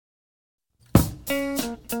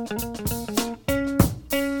Welcome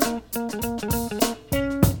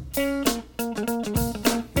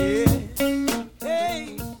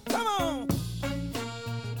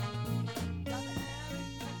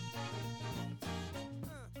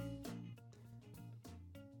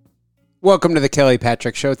to the Kelly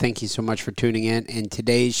Patrick Show. Thank you so much for tuning in. In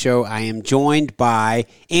today's show, I am joined by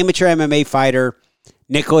amateur MMA fighter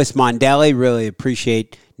Nicholas Mondelli. Really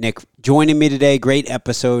appreciate Nick joining me today. Great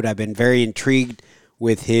episode. I've been very intrigued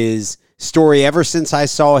with his story ever since I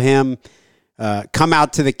saw him come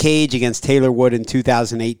out to the cage against Taylor Wood in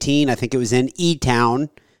 2018. I think it was in E-Town,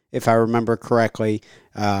 if I remember correctly.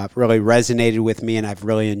 Really resonated with me, and I've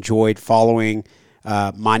really enjoyed following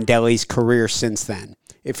Mondelli's career since then.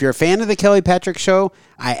 If you're a fan of the Kelly Patrick Show,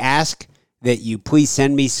 I ask that you please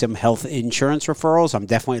send me some health insurance referrals. I'm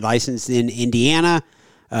definitely licensed in Indiana.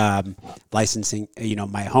 Licensing,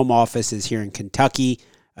 my home office is here in Kentucky.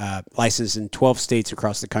 Licensed in 12 states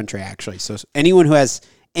across the country, actually. So anyone who has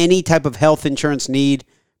any type of health insurance need,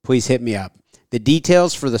 please hit me up. The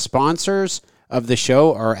details for the sponsors of the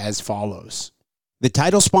show are as follows. The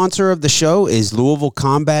title sponsor of the show is Louisville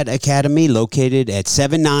Combat Academy, located at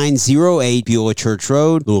 7908 Beulah Church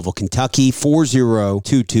Road, Louisville, Kentucky,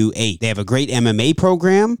 40228. They have a great MMA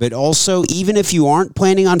program, but also, even if you aren't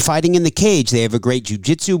planning on fighting in the cage, they have a great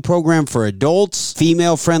jiu-jitsu program for adults,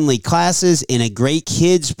 female-friendly classes, and a great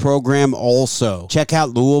kids program also. Check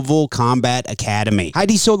out Louisville Combat Academy.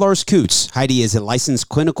 Heidi Solars-Coots. Heidi is a licensed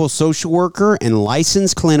clinical social worker and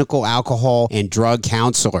licensed clinical alcohol and drug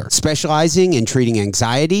counselor, specializing in treating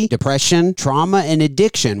anxiety, depression, trauma, and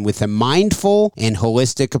addiction with a mindful and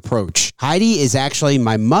holistic approach. Heidi is actually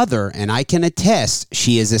my mother, and I can attest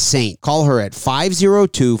she is a saint. Call her at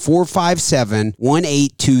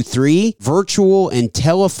 502-457-1823. Virtual and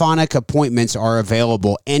telephonic appointments are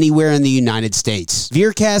available anywhere in the United States.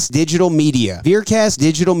 Veercast Digital Media. Veercast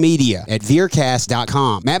Digital Media at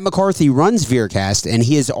veercast.com. Matt McCarthy runs Veercast, and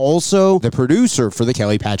he is also the producer for the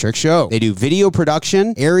Kelly Patrick Show. They do video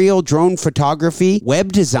production, aerial drone photography,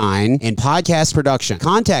 web design, and podcast production.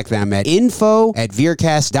 Contact them at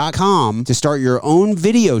info@veercast.com to start your own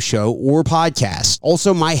video show or podcast.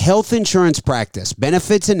 Also, my health insurance practice,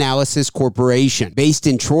 Benefits Analysis Corporation. Based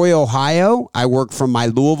in Troy, Ohio, I work from my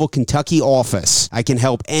Louisville, Kentucky office. I can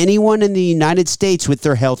help anyone in the United States with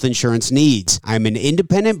their health insurance needs. I'm an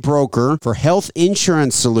independent broker for health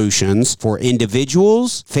insurance solutions for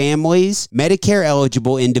individuals, families,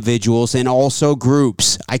 Medicare-eligible individuals, and also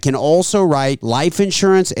groups. I can also write life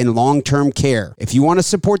insurance and long-term care. If you want to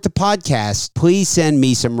support the podcast, please send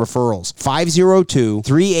me some referrals.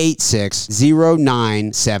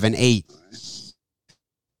 502-386-0978.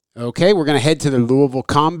 Okay, we're going to head to the Louisville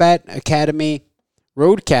Combat Academy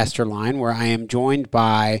Roadcaster line, where I am joined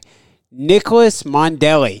by Nicholas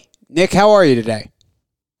Mondelli. Nick, how are you today?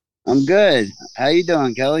 I'm good. How you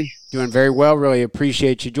doing, Kelly? Doing very well. Really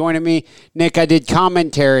appreciate you joining me. Nick, I did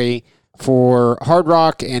commentary for Hard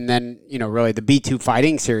Rock and then, really the B2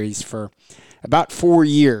 Fighting Series for about 4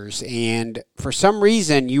 years. And for some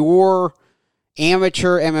reason, your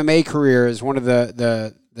amateur MMA career is one of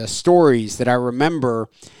the stories that I remember.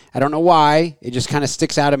 I don't know why. It just kind of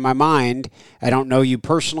sticks out in my mind. I don't know you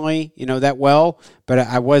personally, that well, but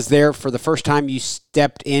I was there for the first time you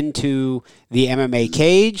stepped into the MMA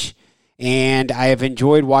cage. And I have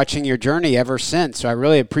enjoyed watching your journey ever since. So I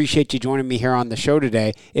really appreciate you joining me here on the show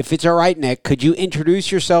today. If it's all right, Nick, could you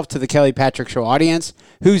introduce yourself to the Kelly Patrick Show audience?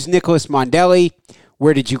 Who's Nicholas Mondelli?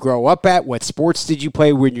 Where did you grow up at? What sports did you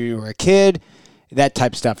play when you were a kid? That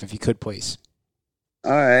type of stuff, if you could, please.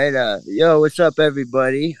 All right. What's up,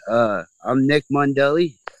 everybody? I'm Nick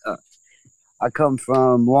Mondelli. I come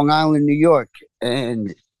from Long Island, New York,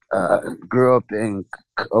 and grew up in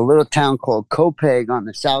a little town called Copeg on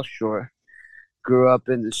the South Shore. Grew up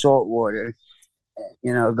in the saltwater,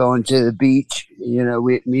 going to the beach.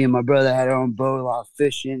 Me and my brother had our own boat, a lot of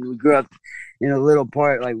fishing. We grew up in a little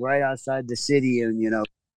part, like right outside the city. And,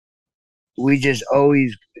 we just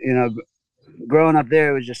always, growing up there,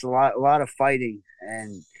 it was just a lot of fighting.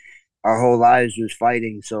 And our whole lives was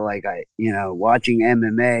fighting. So, watching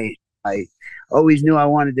MMA, I always knew I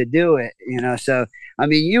wanted to do it, So, I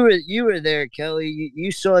mean, you were there, Kelly.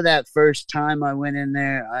 You saw that first time I went in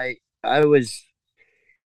there. I was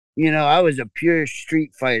a pure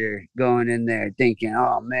street fighter going in there, thinking,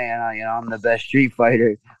 "Oh man, I'm the best street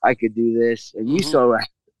fighter. I could do this." And you saw that.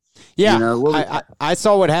 Yeah, I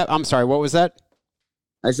saw what happened. I'm sorry. What was that?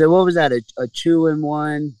 I said, "What was that? A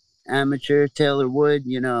 2-1 amateur Taylor Wood?"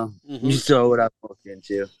 You saw what I walked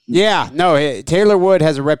into. Yeah, no, Taylor Wood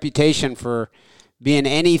has a reputation for being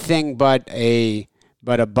anything but a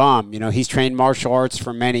but a bum. He's trained martial arts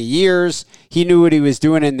for many years. He knew what he was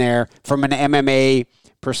doing in there from an MMA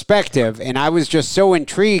perspective. And I was just so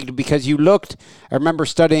intrigued because I remember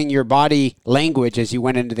studying your body language as you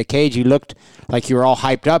went into the cage. You looked like you were all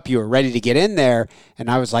hyped up. You were ready to get in there.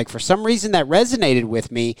 And I was like, for some reason that resonated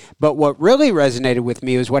with me. But what really resonated with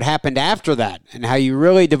me was what happened after that and how you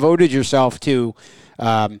really devoted yourself to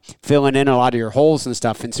filling in a lot of your holes and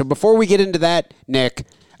stuff. And so before we get into that, Nick,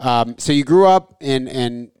 so you grew up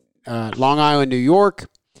in Long Island, New York.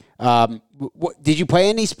 Did you play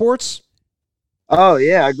any sports? Oh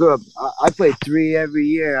yeah, I grew up. I played 3 every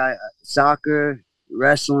year. Soccer,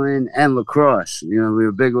 wrestling, and lacrosse. We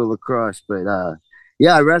were big with lacrosse. But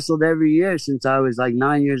yeah, I wrestled every year since I was like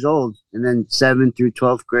 9 years old, and then 7th through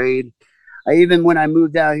 12th grade. Even when I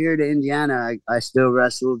moved out here to Indiana, I still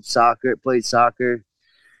wrestled soccer, played soccer.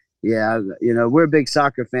 Yeah, we're a big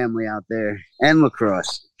soccer family out there, and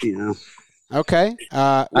lacrosse. Okay.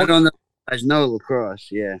 I don't know. I know lacrosse,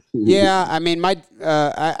 yeah. Yeah, I mean,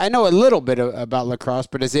 I know a little bit about lacrosse,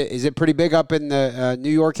 but is it pretty big up in the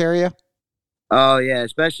New York area? Oh yeah,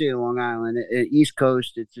 especially in Long Island, East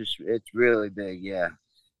Coast. It's really big, yeah.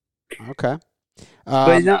 Okay.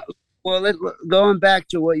 But going back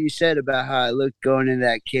to what you said about how I looked going in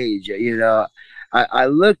that cage, I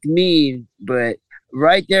looked mean, but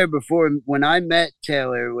right there before when I met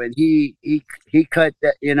Taylor, when he cut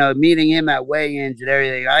that, meeting him at weigh-ins and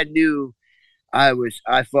everything, I knew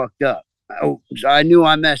I fucked up. I knew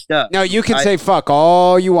I messed up. No, you can say fuck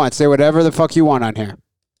all you want. Say whatever the fuck you want on here.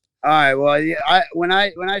 All right. Well, when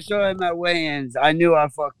I saw him at weigh-ins, I knew I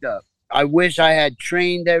fucked up. I wish I had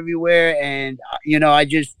trained everywhere, and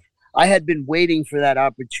I had been waiting for that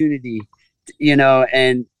opportunity, and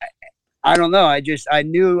I don't know. I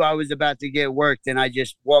knew I was about to get worked, and I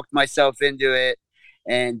just walked myself into it.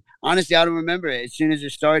 And honestly, I don't remember it. As soon as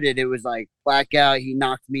it started, it was like blackout. He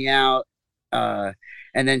knocked me out,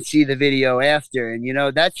 and then see the video after.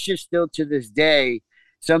 And, that's just still to this day,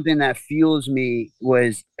 something that fuels me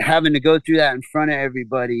was having to go through that in front of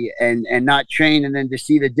everybody and not train. And then to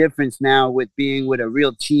see the difference now with being with a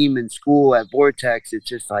real team in school at Vortex, it's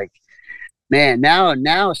just like, man,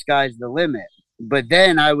 now sky's the limit. But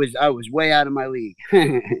then I was way out of my league.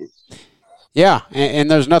 Yeah,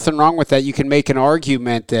 and there's nothing wrong with that. You can make an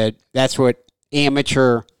argument that that's what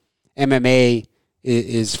amateur MMA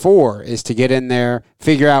is for, is to get in there,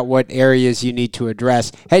 figure out what areas you need to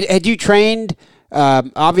address. Had you trained,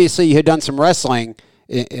 obviously you had done some wrestling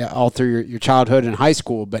all through your childhood and high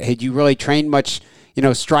school, but had you really trained much,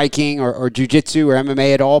 striking or jiu-jitsu or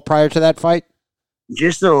MMA at all prior to that fight?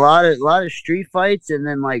 Just a lot of street fights, and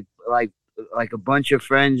then like a bunch of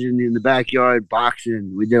friends in the backyard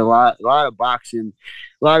boxing. We did a lot of boxing,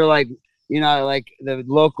 a lot of like the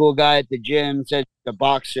local guy at the gym said the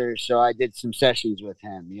boxer, so I did some sessions with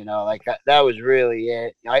him. That was really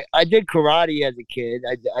it. I did karate as a kid.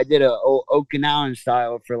 I did a Okinawan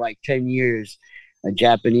style for like 10 years, a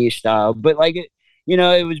Japanese style, but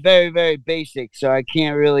it was very, very basic, so I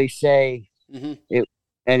can't really say it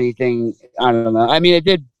anything. I don't know. I mean, it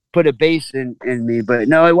did put a base in me, but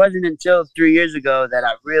no, it wasn't until 3 years ago that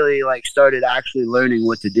I really started actually learning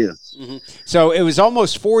what to do. Mm-hmm. So it was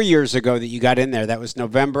almost 4 years ago that you got in there. That was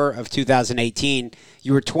November of 2018.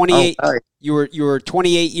 You were 28. Oh, you were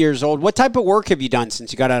 28 years old. What type of work have you done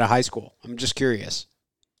since you got out of high school? I'm just curious.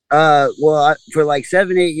 Well, for like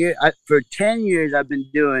 7-8 years, for 10 years, I've been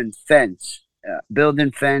doing fence,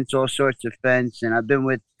 building fence, all sorts of fence, and I've been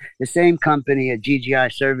with the same company at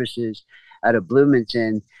GGI Services out of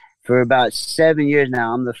Bloomington for about 7 years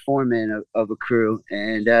now. I'm the foreman of a crew,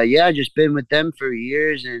 and I've just been with them for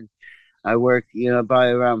years, and I work by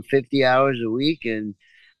around 50 hours a week, and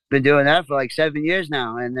been doing that for like 7 years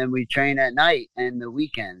now. And then we train at night and the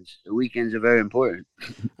weekends are very important.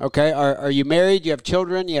 Okay. Are you married? You have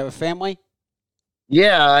children? You have a family?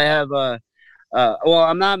 Yeah, I have well,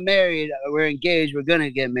 I'm not married. We're engaged. We're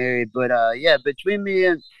gonna get married, but between me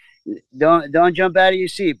and don't jump out of your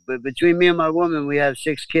seat. But between me and my woman, we have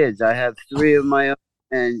 6 kids. I have 3 of my own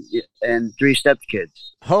and 3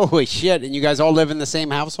 stepkids. Holy shit! And you guys all live in the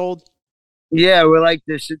same household? Yeah, we're like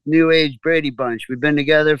this new age Brady Bunch. We've been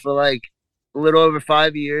together for like a little over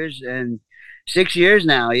 5 years and 6 years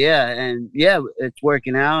now. Yeah, and it's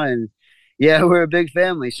working out, and we're a big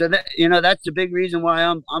family. So that that's a big reason why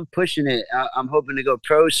I'm pushing it. I'm hoping to go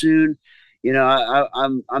pro soon.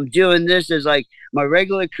 I'm doing this as like my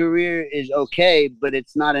regular career is okay, but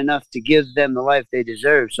it's not enough to give them the life they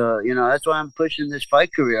deserve. So, that's why I'm pushing this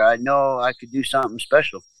fight career. I know I could do something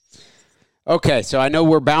special. Okay, so I know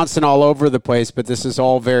we're bouncing all over the place, but this is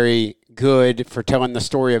all very good for telling the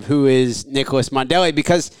story of who is Nicholas Mondelli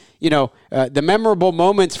because, the memorable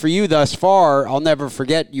moments for you thus far, I'll never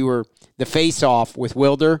forget you were the face-off with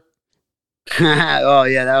Wilder. Oh,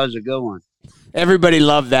 yeah, that was a good one. Everybody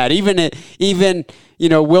loved that. Even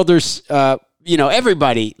Wilder's,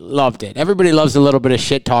 everybody loved it. Everybody loves a little bit of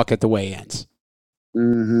shit talk at the weigh-ins.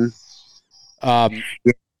 Mm-hmm. Um,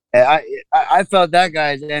 I felt that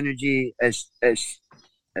guy's energy as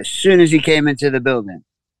soon as he came into the building.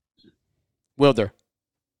 Wilder.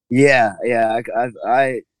 Yeah.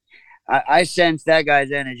 I sensed that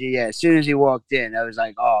guy's energy. Yeah, as soon as he walked in, I was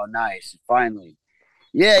like, "Oh, nice, finally."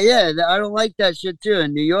 Yeah. I don't like that shit too.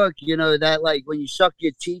 In New York, that like when you suck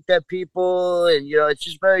your teeth at people, and it's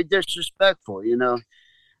just very disrespectful. They'll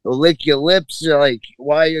lick your lips like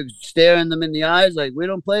while you're staring them in the eyes. Like we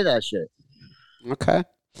don't play that shit. Okay.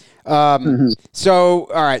 So,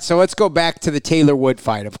 all right. So let's go back to the Taylor Wood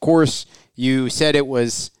fight. Of course, you said it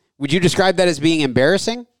was. Would you describe that as being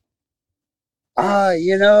embarrassing?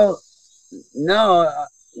 No.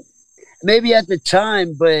 Maybe at the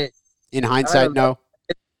time, but in hindsight, no.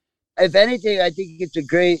 If anything, I think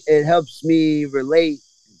it helps me relate,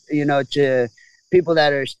 to people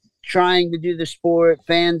that are trying to do the sport,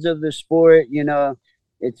 fans of the sport.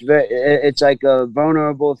 It's like a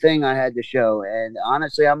vulnerable thing I had to show, and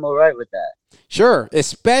honestly, I'm all right with that. Sure,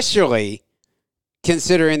 especially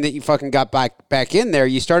considering that you fucking got back in there.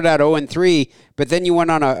 You started out 0-3, but then you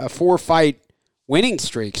went on a 4-fight winning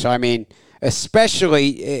streak. So I mean,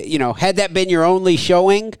 especially had that been your only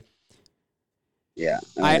showing. Yeah,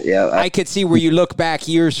 I could see where you look back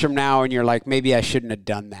years from now and you're like, maybe I shouldn't have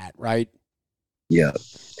done that, right? Yeah.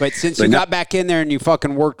 But since you got back in there and you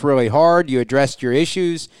fucking worked really hard, you addressed your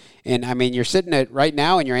issues, and I mean, you're sitting at right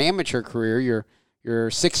now in your amateur career, you're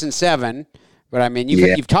 6-7, but I mean,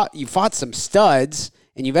 you've fought some studs,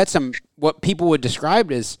 and you've had some what people would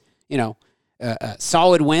describe as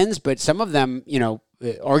solid wins, but some of them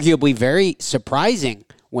arguably very surprising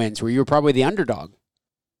wins where you were probably the underdog.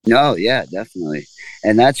 No, yeah, definitely.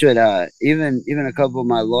 And that's what even a couple of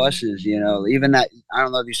my losses, even that, I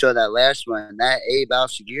don't know if you saw that last one, that Abe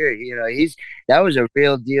Al-Shagir, that was a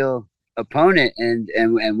real deal opponent, and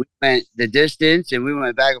we went the distance and we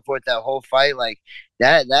went back and forth that whole fight. Like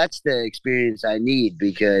that's the experience I need,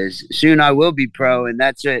 because soon I will be pro, and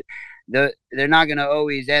that's it. They're not gonna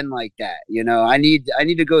always end like that. I need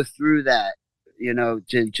to go through that,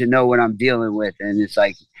 to know what I'm dealing with. And it's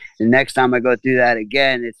like the next time I go through that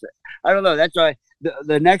again, I don't know. That's why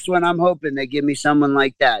the next one, I'm hoping they give me someone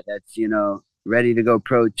like that. That's, ready to go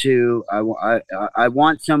pro too. I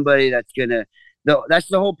want somebody that's that's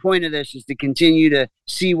the whole point of this, is to continue to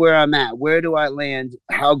see where I'm at. Where do I land?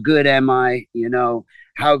 How good am I?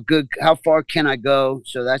 How far can I go?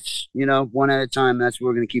 So that's, one at a time. That's what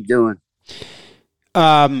we're going to keep doing.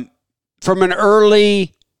 From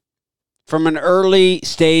an early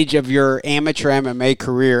stage of your amateur MMA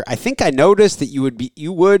career, I think I noticed that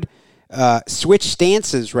you would switch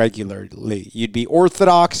stances regularly. You'd be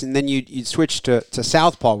orthodox, and then you'd switch to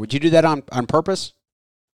southpaw. Would you do that on purpose?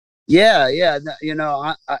 Yeah.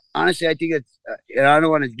 I honestly, I think it's. I don't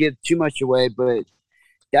want to give too much away, but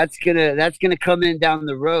that's gonna come in down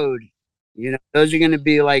the road. Those are gonna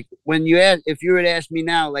be like, if you were to ask me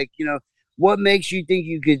now, like, what makes you think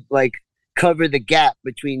you could like cover the gap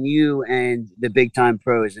between you and the big time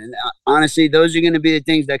pros? And honestly, those are going to be the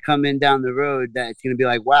things that come in down the road, that it's going to be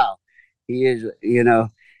like, wow, he is,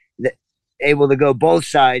 able to go both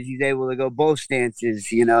sides. He's able to go both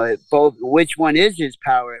stances, both, which one is his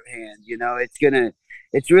power at hand?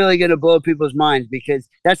 It's really going to blow people's minds, because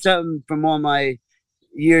that's something from all my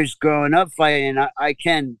years growing up fighting. I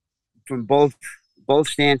can, from both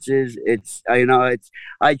stances.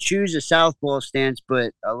 I choose a southpaw stance,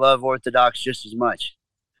 but I love orthodox just as much.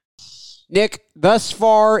 Nick, thus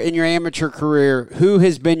far in your amateur career, who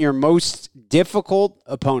has been your most difficult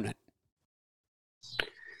opponent?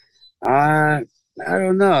 I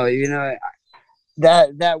don't know.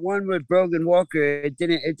 That one with Brogan Walker, it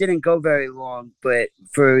didn't go very long, but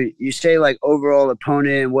for, you say, like, overall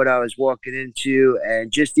opponent and what I was walking into,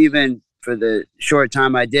 and just even for the short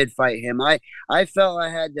time I did fight him, I felt I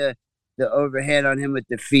had the overhand on him with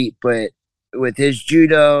the feet, but with his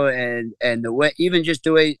judo and the way, even just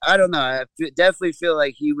the way, I don't know, I definitely feel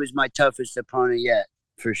like he was my toughest opponent yet,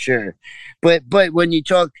 for sure. But when you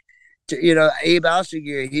talk to, Abe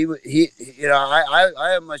Al-Shagir, he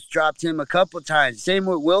I almost dropped him a couple times. Same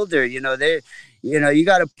with Wilder. You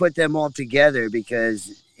got to put them all together,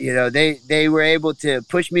 because they were able to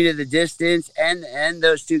push me to the distance, and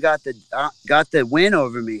those two got the win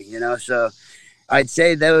over me. So I'd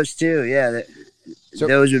say those two. Yeah, So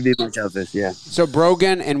those would be my toughest. Yeah. so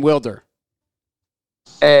Brogan and Wilder.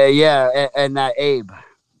 Yeah, and that Abe.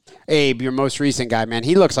 Abe, your most recent guy, man.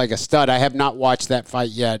 He looks like a stud. I have not watched that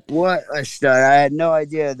fight yet. What a stud! I had no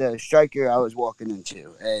idea the striker I was walking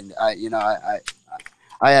into, and I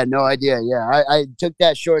had no idea. Yeah, I took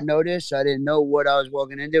that short notice. I didn't know what I was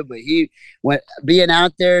walking into, but he went being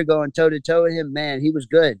out there going toe to toe with him. Man, he was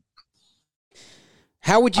good.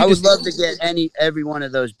 How would you? I would love to get every one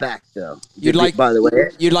of those back, though. By the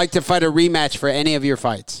way, you'd like to fight a rematch for any of your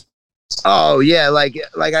fights? Oh yeah,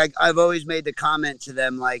 I've always made the comment to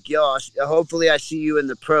them, like, yo, hopefully I see you in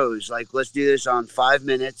the pros. Like, let's do this on 5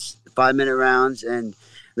 minutes, 5-minute rounds, and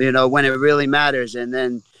when it really matters, and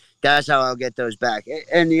then that's how I'll get those back.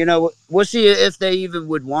 And we'll see if they even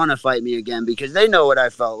would want to fight me again, because they know what I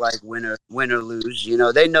felt like, win or lose.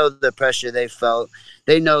 They know the pressure they felt.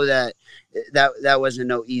 They know that wasn't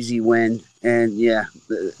no easy win, and yeah,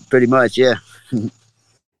 pretty much, yeah.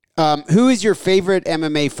 Who is your favorite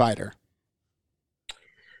MMA fighter?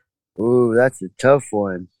 Ooh, that's a tough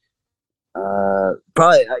one.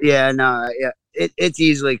 Probably, yeah, no, yeah. It's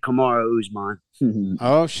easily Kamaru Usman.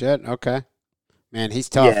 Oh shit! Okay, man, he's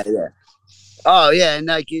tough. Yeah, yeah. Oh yeah, and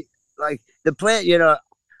like the plan,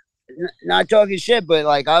 not talking shit, but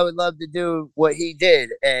like I would love to do what he did,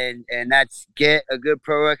 and that's get a good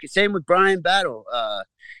pro record. Same with Brian Battle.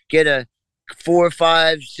 Get a 4,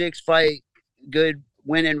 5, 6 fight good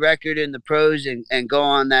winning record in the pros, and go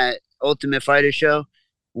on that Ultimate Fighter show,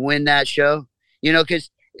 win that show. Because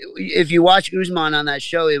if you watch Usman on that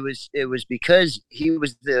show, it was because he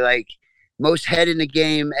was the most head in the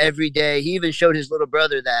game every day. He even showed his little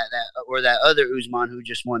brother that other Usman who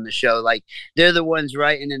just won the show. Like, they're the ones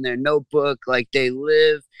writing in their notebook. Like, they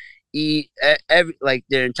live, eat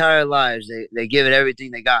their entire lives. They give it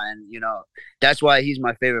everything they got, and that's why he's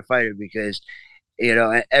my favorite fighter, because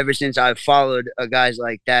ever since I've followed a guys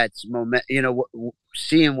like that's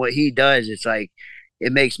seeing what he does, it's like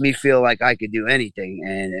it makes me feel like I could do anything,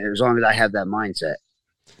 and as long as I have that mindset.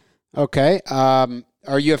 Okay.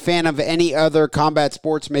 Are you a fan of any other combat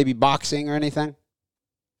sports, maybe boxing or anything?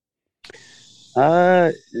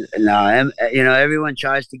 No. Everyone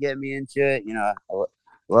tries to get me into it. I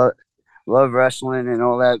love wrestling and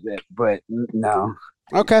all that, but no.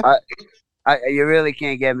 Okay. You really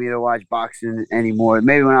can't get me to watch boxing anymore.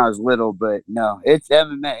 Maybe when I was little, but no, it's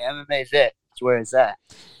MMA. MMA is it. It's where it's at.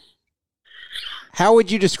 How would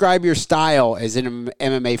you describe your style as an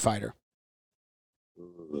MMA fighter?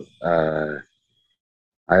 I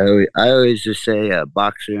always just say a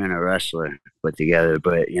boxer and a wrestler put together,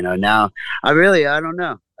 but now I don't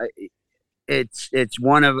know. It's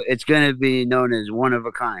going to be known as one of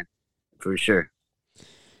a kind for sure.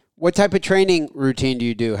 What type of training routine do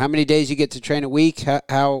you do? How many days you get to train a week?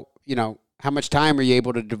 How much time are you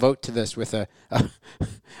able to devote to this with a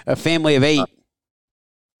family of 8?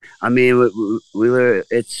 I mean,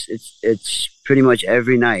 it's pretty much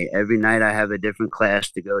every night. Every night I have a different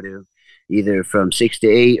class to go to, either from 6 to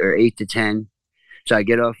 8 or 8 to 10. So I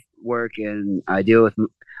get off work and I do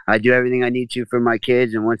everything I need to for my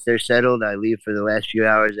kids. And once they're settled, I leave for the last few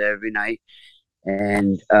hours every night.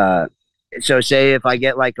 And so say if I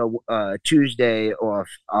get like a Tuesday off,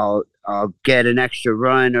 I'll get an extra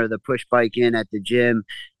run or the push bike in at the gym.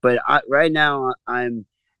 But right now I'm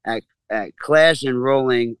at class and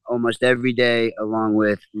rolling almost every day, along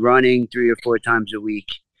with running 3 or 4 times a week.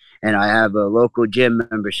 And I have a local gym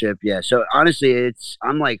membership. Yeah. So honestly,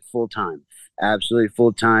 I'm like full time, absolutely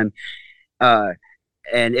full time. And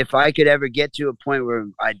if I could ever get to a point where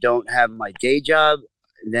I don't have my day job,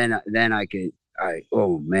 then I could.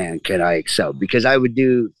 Oh man, can I excel? Because I would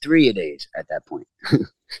do 3 a days at that point.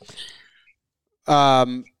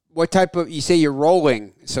 What type of? You say you're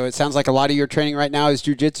rolling, so it sounds like a lot of your training right now is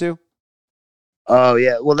jiu-jitsu. Oh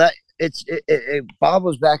yeah, well it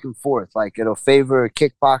bobbles back and forth. Like, it'll favor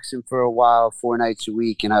kickboxing for a while, 4 nights a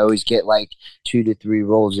week, and I always get like 2 to 3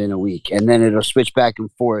 rolls in a week, and then it'll switch back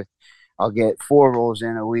and forth. I'll get 4 rolls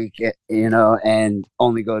in a week, and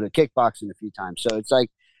only go to kickboxing a few times. So it's like,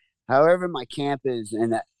 however my camp is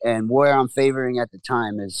and where I'm favoring at the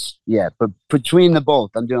time is, yeah. But between the both,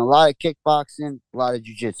 I'm doing a lot of kickboxing, a lot of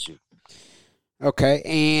jiu-jitsu. Okay,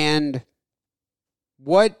 and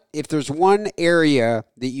what if there's one area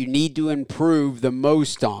that you need to improve the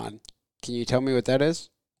most on? Can you tell me what that is?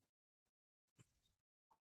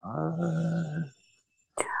 I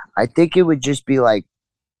think it would just be like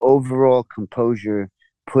overall composure,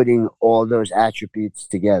 putting all those attributes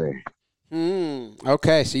together.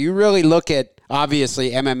 Okay, so you really look at,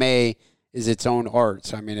 obviously MMA is its own art.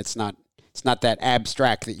 So I mean, it's not it's not that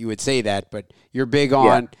abstract that you would say that, but you're big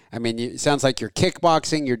on. Yeah. I mean, it sounds like your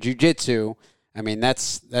kickboxing, your jiu-jitsu. I mean,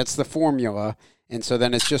 that's the formula, and so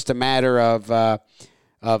then it's just a matter of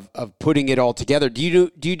putting it all together. Do you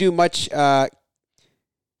do much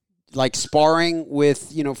like sparring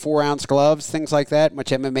with 4-ounce gloves, things like that?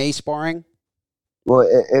 Much MMA sparring? Well,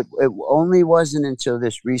 it only wasn't until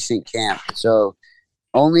this recent camp. So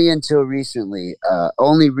only until recently,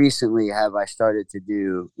 only recently have I started to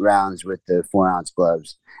do rounds with the 4-ounce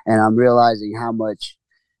gloves, and I'm realizing how much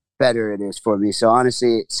better it is for me. So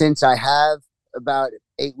honestly, since I have about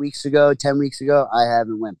 10 weeks ago, I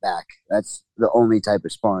haven't went back. That's the only type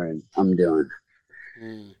of sparring I'm doing.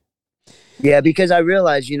 Yeah, because I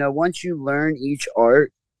realize, once you learn each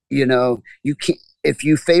art, you can't, if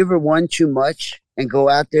you favor one too much and go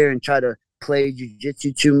out there and try to play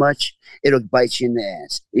jiu-jitsu too much, it'll bite you in the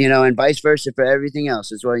ass, and vice versa for everything else.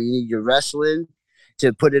 That's why you need your wrestling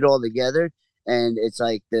to put it all together. And it's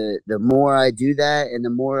like the more I do that and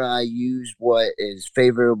the more I use what is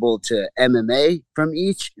favorable to MMA from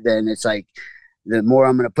each, then it's like the more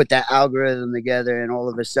I'm going to put that algorithm together, and all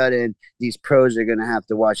of a sudden these pros are going to have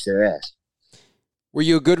to watch their ass. Were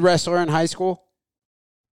you a good wrestler in high school?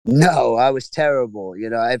 No, I was terrible.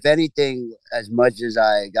 If anything, as much as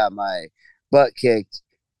I got my butt kicked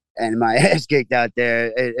and my ass kicked out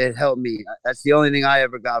there, it helped me. That's the only thing I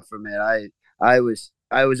ever got from it. I was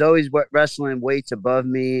always wrestling weights above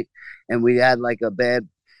me, and we had like a bad.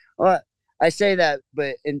 Well, I say that,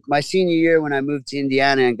 but in my senior year when I moved to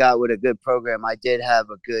Indiana and got with a good program, I did have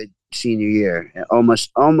a good senior year.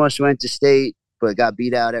 Almost went to state, but got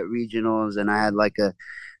beat out at regionals, and I had like a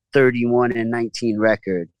 31-19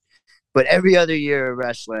 record. But every other year of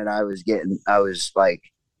wrestling, I was like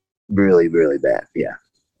really, really bad. Yeah.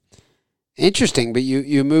 Interesting. But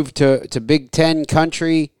you moved to Big Ten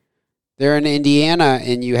country there in Indiana,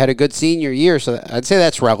 and you had a good senior year. So I'd say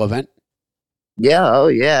that's relevant. Yeah. Oh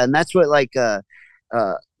yeah. And that's what like a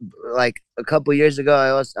couple years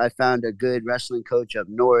ago, I found a good wrestling coach up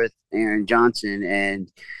north, Aaron Johnson,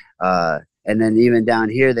 and then even down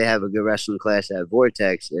here, they have a good wrestling class at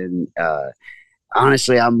Vortex. And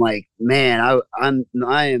honestly, I'm like, man,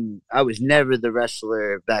 I was never the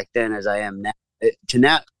wrestler back then as I am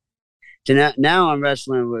now. Now I'm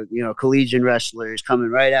wrestling with collegiate wrestlers coming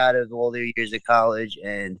right out of all their years of college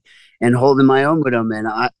and holding my own with them. And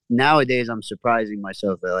nowadays I'm surprising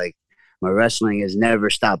myself that like my wrestling has never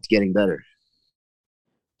stopped getting better.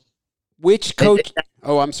 Which coach?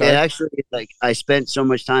 I'm sorry. Actually, like I spent so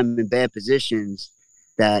much time in bad positions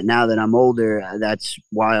that now that I'm older, that's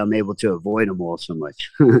why I'm able to avoid them all so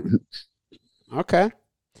much. Okay.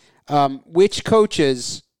 Which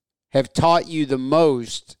coaches have taught you the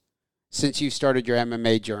most since you started your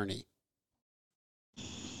MMA journey?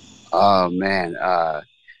 Oh man.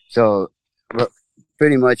 So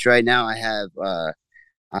pretty much right now I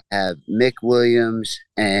have Mick Williams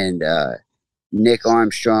and Nick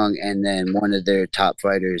Armstrong, and then one of their top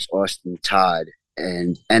fighters, Austin Todd,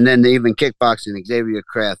 and then even kickboxing, Xavier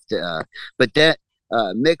Kraft. But that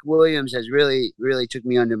Mick Williams has really, really took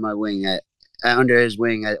me under his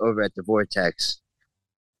wing over at the Vortex.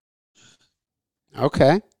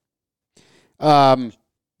 Okay.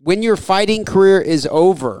 When your fighting career is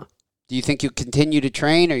over, do you think you'll continue to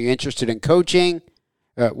train? Are you interested in coaching?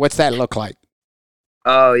 What's that look like?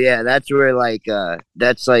 Oh yeah, that's where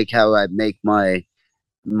that's like how I make my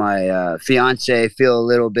fiance feel a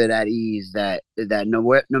little bit at ease that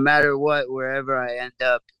no matter what, wherever I end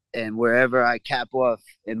up and wherever I cap off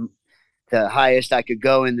and the highest I could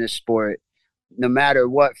go in this sport, no matter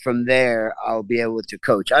what from there, I'll be able to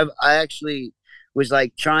coach. I actually was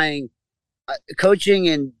like trying coaching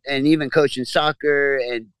and even coaching soccer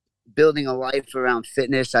and building a life around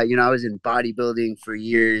fitness. I was in bodybuilding for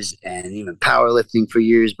years and even powerlifting for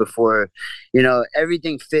years before,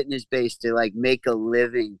 everything fitness based to like make a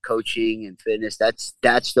living coaching and fitness. That's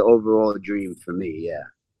the overall dream for me. Yeah.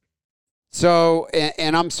 So,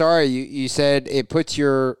 and I'm sorry, you said it puts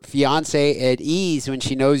your fiance at ease when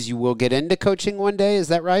she knows you will get into coaching one day. Is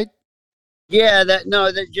that right? Yeah,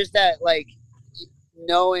 just that like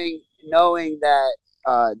knowing that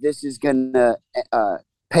this is gonna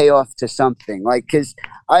pay off to something, like, because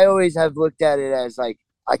I always have looked at it as like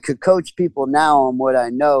I could coach people now on what I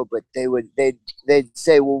know, but they'd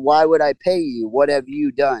say, well, why would I pay you? What have you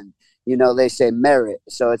done? They say merit.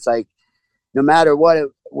 So it's like no matter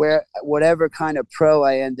whatever kind of pro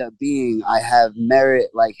I end up being, I have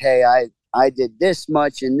merit. Like, hey, I did this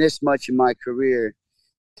much and this much in my career.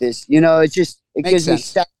 It gives me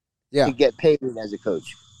stats to get paid as a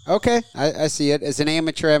coach. Okay, I see it. As an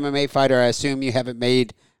amateur MMA fighter, I assume you haven't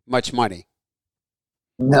made much money.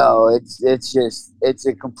 No, it's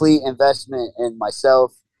a complete investment in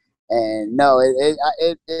myself, and no,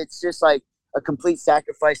 it's just like a complete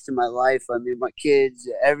sacrifice to my life. I mean, my kids,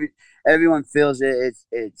 everyone feels it.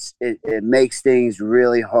 It makes things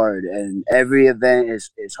really hard, and every event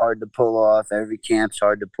is hard to pull off. Every camp's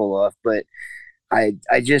hard to pull off, but I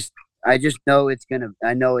just know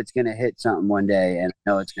I know it's gonna hit something one day, and I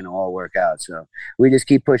know it's gonna all work out. So we just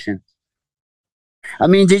keep pushing. I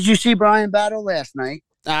mean, did you see Brian Battle last night?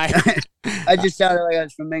 I I just sounded like I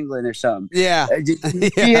was from England or something. yeah. Did you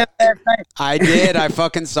see Yeah. him last night? I did. I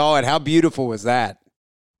fucking saw it. How beautiful was that?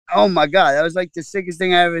 Oh my god, that was like the sickest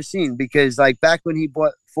thing I ever seen. Because like back when he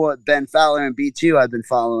fought Ben Fowler and B2, I've been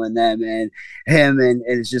following them and him, and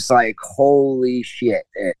it's just like holy shit,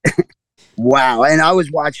 wow. And I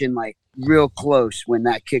was watching like real close when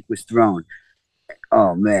that kick was thrown.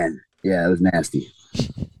 Oh man, yeah, it was nasty.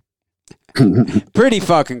 Pretty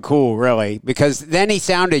fucking cool, really, because then he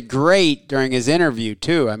sounded great during his interview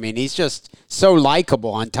too. I mean, he's just so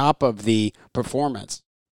likable on top of the performance.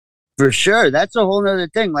 For sure, that's a whole nother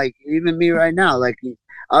thing. Like even me right now,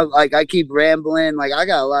 I keep rambling. Like I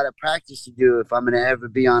got a lot of practice to do if I'm gonna ever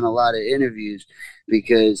be on a lot of interviews,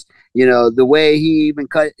 because the way he even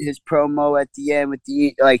cut his promo at the end with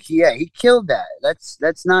he killed that.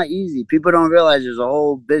 That's not easy. People don't realize there's a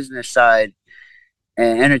whole business side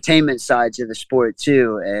and entertainment side to the sport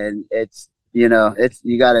too, and it's you got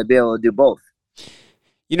to be able to do both.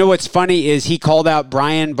 You know what's funny is he called out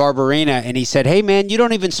Brian Barberina and he said, "Hey man, you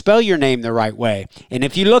don't even spell your name the right way." And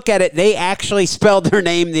if you look at it, they actually spelled their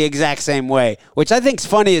name the exact same way, which I think is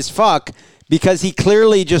funny as fuck, because he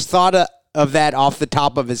clearly just thought of that off the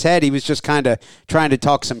top of his head. He was just kind of trying to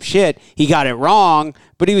talk some shit. He got it wrong,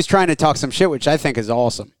 but he was trying to talk some shit, which I think is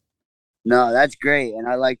awesome. No, that's great, and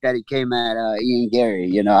I like that he came at Ian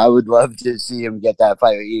Gary. I would love to see him get that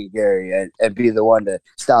fight with Ian Gary and be the one to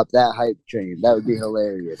stop that hype train. That would be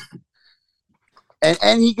hilarious.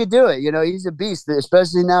 And he could do it. He's a beast,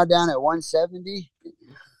 especially now down at 170.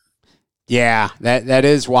 Yeah, that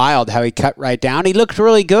is wild how he cut right down. He looked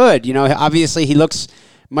really good. Obviously he looks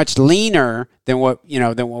much leaner than what we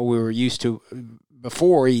were used to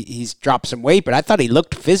before. He's dropped some weight, but I thought he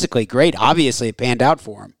looked physically great. Obviously it panned out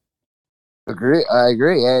for him. I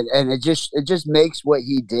agree, and it just makes what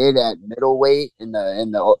he did at middleweight in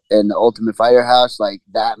the Ultimate Fighter House like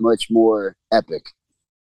that much more epic.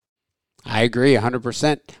 I agree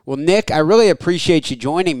 100%. Well, Nick, I really appreciate you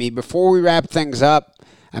joining me. Before we wrap things up,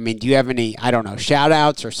 I mean, do you have any, I don't know, shout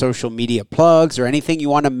outs or social media plugs or anything you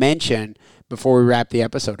want to mention before we wrap the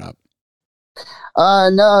episode up?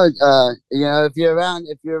 No, if you're around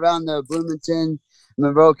the Bloomington,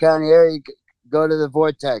 Monroe County area, go to the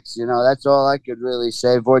Vortex. That's all I could really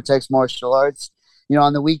say. Vortex Martial Arts.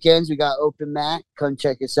 On the weekends we got open mat. Come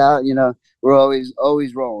check us out. We're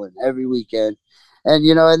always rolling every weekend, and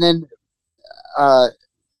then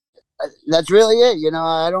that's really it.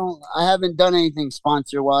 I haven't done anything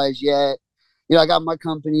sponsor wise yet. I got my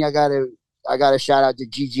company. I got to shout out to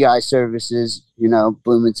GGI Services.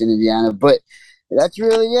 Bloomington, Indiana. But that's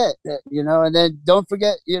really it. And then don't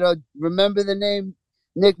forget. Remember the name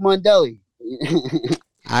Nick Mondelli.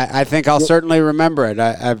 I think I'll certainly remember it.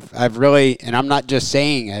 I've really, and I'm not just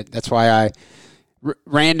saying it. That's why I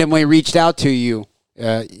randomly reached out to you.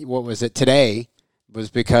 What was it today? Was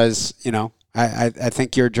because I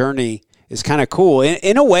think your journey is kind of cool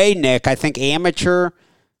in a way, Nick. I think amateur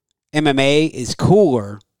MMA is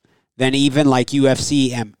cooler than even like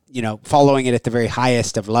UFC and following it at the very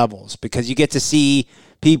highest of levels, because you get to see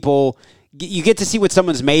people. You get to see what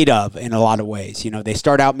someone's made of in a lot of ways. They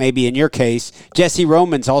start out, maybe in your case, Jesse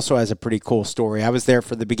Romans also has a pretty cool story. I was there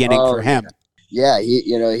for the beginning for him. Yeah,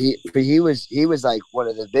 he was like one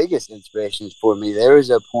of the biggest inspirations for me. There was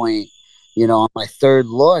a point, on my third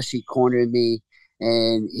loss, he cornered me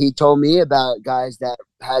and he told me about guys that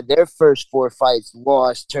had their first 4 fights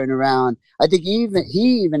lost, turn around. I think he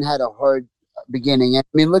even had a hard beginning. I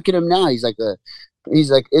mean, look at him now. He's like,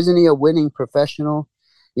 isn't he a winning professional?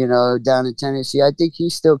 Down in Tennessee. I think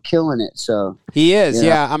he's still killing it. So he is.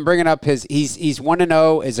 Yeah, I'm bringing up he's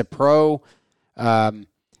 1-0 as a pro. Yeah,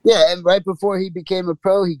 and right before he became a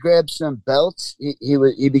pro, he grabbed some belts.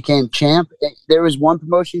 He became champ. There was one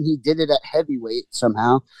promotion he did it at heavyweight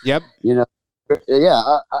somehow. Yep. Yeah,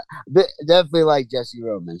 I definitely like Jesse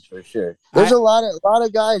Romans for sure. There's a lot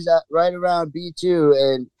of guys right around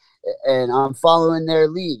B2 and I'm following their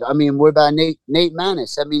lead. I mean, we're about Nate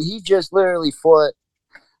Manis. I mean, he just literally fought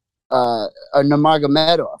a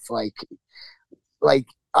Nurmagomedov. Like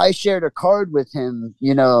I shared a card with him,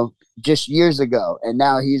 just years ago, and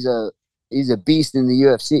now he's a beast in the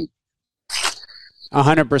UFC.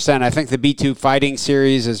 100%. I think the B2 Fighting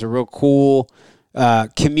Series is a real cool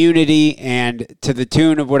community, and to the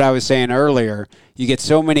tune of what I was saying earlier, you get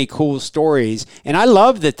so many cool stories. And I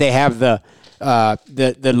love that they have the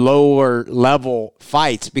lower level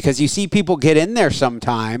fights, because you see people get in there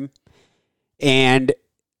sometime, and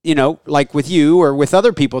like with you or with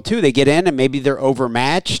other people too, they get in and maybe they're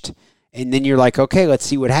overmatched, and then you're like, okay, let's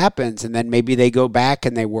see what happens, and then maybe they go back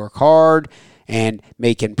and they work hard and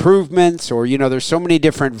make improvements, or there's so many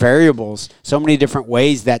different variables, so many different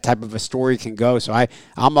ways that type of a story can go. So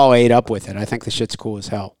I'm all ate up with it. I think the shit's cool as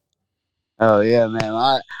hell. Oh yeah, man.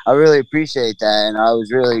 I really appreciate that, and I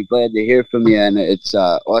was really glad to hear from you, and it's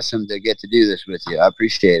awesome to get to do this with you. I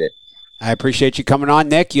appreciate it. I appreciate you coming on,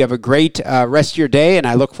 Nick. You have a great rest of your day, and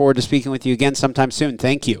I look forward to speaking with you again sometime soon.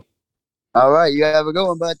 Thank you. All right, you have a good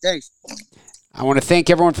one, bud. Thanks. I want to thank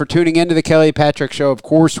everyone for tuning in to the Kelly Patrick Show. Of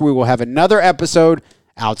course, we will have another episode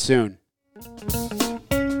out soon.